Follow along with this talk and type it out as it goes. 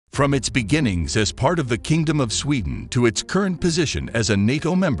From its beginnings as part of the Kingdom of Sweden to its current position as a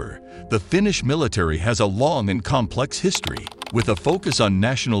NATO member, the Finnish military has a long and complex history. With a focus on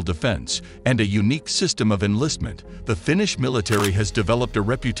national defense and a unique system of enlistment, the Finnish military has developed a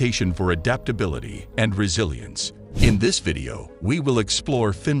reputation for adaptability and resilience. In this video, we will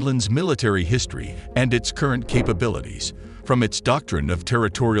explore Finland's military history and its current capabilities, from its doctrine of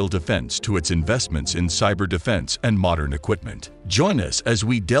territorial defense to its investments in cyber defense and modern equipment. Join us as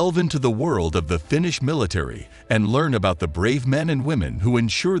we delve into the world of the Finnish military and learn about the brave men and women who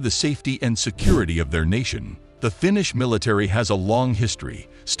ensure the safety and security of their nation. The Finnish military has a long history,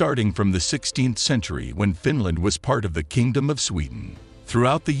 starting from the 16th century when Finland was part of the Kingdom of Sweden.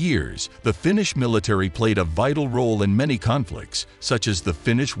 Throughout the years, the Finnish military played a vital role in many conflicts, such as the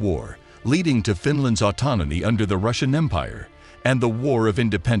Finnish War, leading to Finland's autonomy under the Russian Empire, and the War of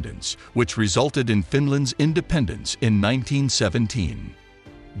Independence, which resulted in Finland's independence in 1917.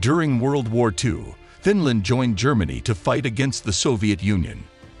 During World War II, Finland joined Germany to fight against the Soviet Union.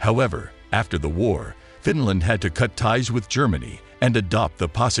 However, after the war, Finland had to cut ties with Germany and adopt the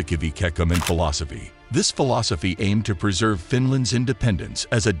Paasikivi-Kekkonen philosophy. This philosophy aimed to preserve Finland's independence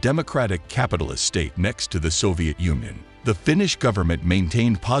as a democratic capitalist state next to the Soviet Union. The Finnish government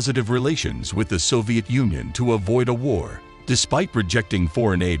maintained positive relations with the Soviet Union to avoid a war. Despite rejecting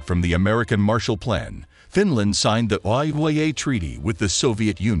foreign aid from the American Marshall Plan, Finland signed the Oiwa Treaty with the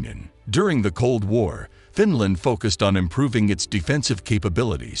Soviet Union. During the Cold War, Finland focused on improving its defensive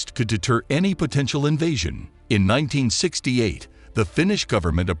capabilities to deter any potential invasion. In 1968, the Finnish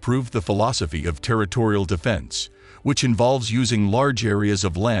government approved the philosophy of territorial defense, which involves using large areas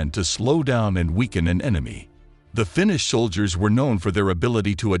of land to slow down and weaken an enemy. The Finnish soldiers were known for their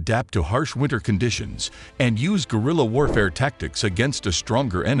ability to adapt to harsh winter conditions and use guerrilla warfare tactics against a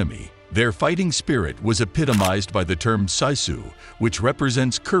stronger enemy. Their fighting spirit was epitomized by the term saisu, which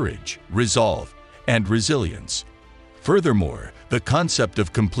represents courage, resolve, and resilience. Furthermore, the concept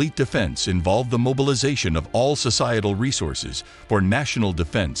of complete defense involved the mobilization of all societal resources for national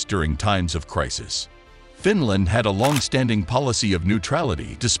defense during times of crisis. Finland had a long-standing policy of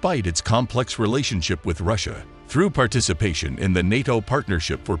neutrality despite its complex relationship with Russia. Through participation in the NATO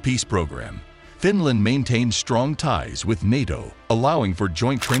Partnership for Peace program, Finland maintained strong ties with NATO, allowing for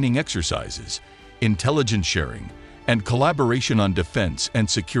joint training exercises, intelligence sharing, and collaboration on defense and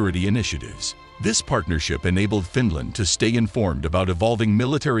security initiatives. This partnership enabled Finland to stay informed about evolving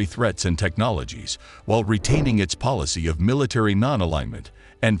military threats and technologies while retaining its policy of military non-alignment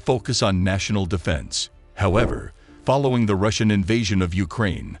and focus on national defense. However, following the Russian invasion of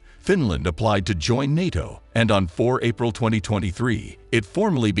Ukraine, Finland applied to join NATO, and on 4 April 2023, it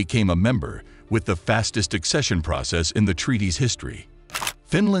formally became a member, with the fastest accession process in the treaty's history.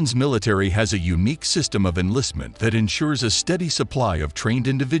 Finland's military has a unique system of enlistment that ensures a steady supply of trained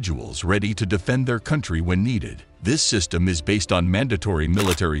individuals ready to defend their country when needed. This system is based on mandatory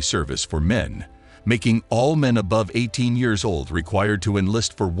military service for men, making all men above 18 years old required to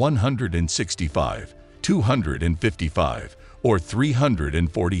enlist for 165, 255, or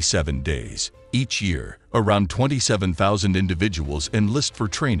 347 days. Each year, around 27,000 individuals enlist for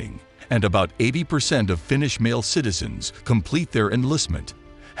training, and about 80% of Finnish male citizens complete their enlistment.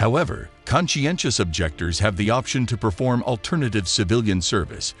 However, conscientious objectors have the option to perform alternative civilian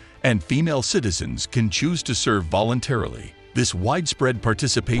service, and female citizens can choose to serve voluntarily. This widespread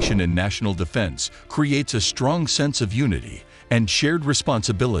participation in national defense creates a strong sense of unity and shared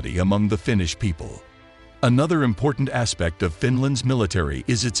responsibility among the Finnish people. Another important aspect of Finland's military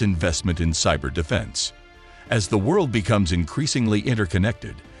is its investment in cyber defense. As the world becomes increasingly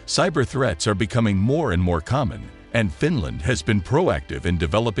interconnected, cyber threats are becoming more and more common, and Finland has been proactive in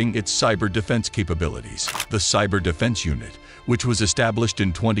developing its cyber defense capabilities. The Cyber Defense Unit, which was established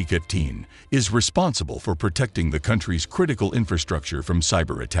in 2015, is responsible for protecting the country's critical infrastructure from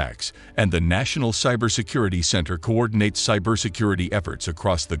cyber attacks, and the National Cybersecurity Center coordinates cybersecurity efforts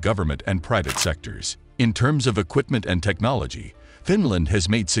across the government and private sectors. In terms of equipment and technology, Finland has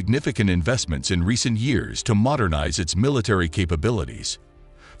made significant investments in recent years to modernize its military capabilities.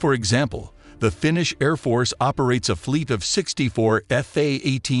 For example, the Finnish Air Force operates a fleet of 64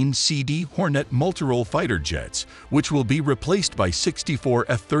 Fa-18CD Hornet multirole fighter jets, which will be replaced by 64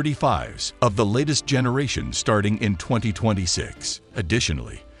 F-35s of the latest generation starting in 2026.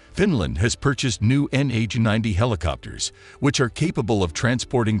 Additionally, Finland has purchased new NH-90 helicopters, which are capable of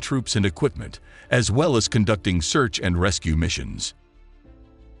transporting troops and equipment, as well as conducting search and rescue missions.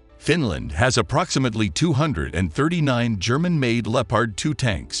 Finland has approximately 239 German-made Leopard 2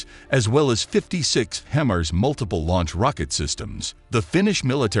 tanks, as well as 56 HIMARS multiple-launch rocket systems. The Finnish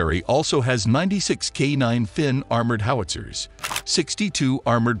military also has 96 K9 Finn armored howitzers, 62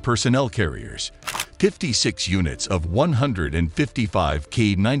 armored personnel carriers, 56 units of 155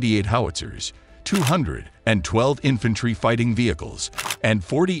 K98 howitzers, 212 infantry fighting vehicles, and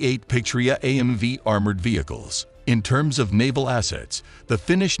 48 Patriot AMV armored vehicles. In terms of naval assets, the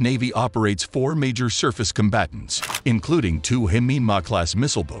Finnish Navy operates 4 major surface combatants, including 2 Hiiumaa-class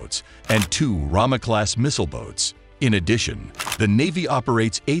missile boats and 2 Rauma-class missile boats. In addition, the Navy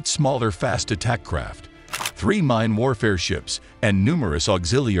operates 8 smaller fast attack craft, 3 mine warfare ships, and numerous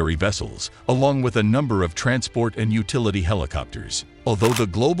auxiliary vessels, along with a number of transport and utility helicopters. Although the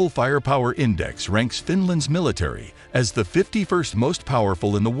Global Firepower Index ranks Finland's military as the 51st most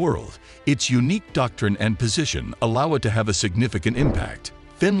powerful in the world, its unique doctrine and position allow it to have a significant impact.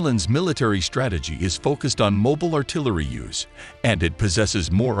 Finland's military strategy is focused on mobile artillery use, and it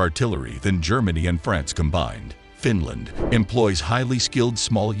possesses more artillery than Germany and France combined. Finland employs highly skilled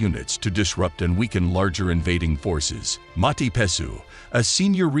small units to disrupt and weaken larger invading forces. Matti Pesu, a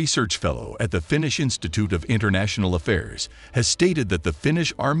senior research fellow at the Finnish Institute of International Affairs, has stated that the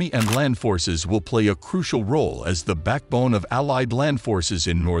Finnish Army and land forces will play a crucial role as the backbone of Allied land forces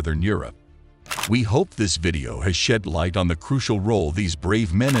in Northern Europe. We hope this video has shed light on the crucial role these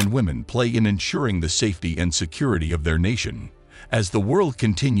brave men and women play in ensuring the safety and security of their nation. As the world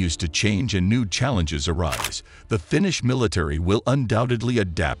continues to change and new challenges arise, the Finnish military will undoubtedly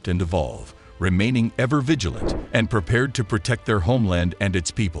adapt and evolve, remaining ever vigilant and prepared to protect their homeland and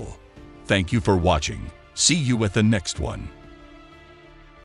its people. Thank you for watching. See you at the next one.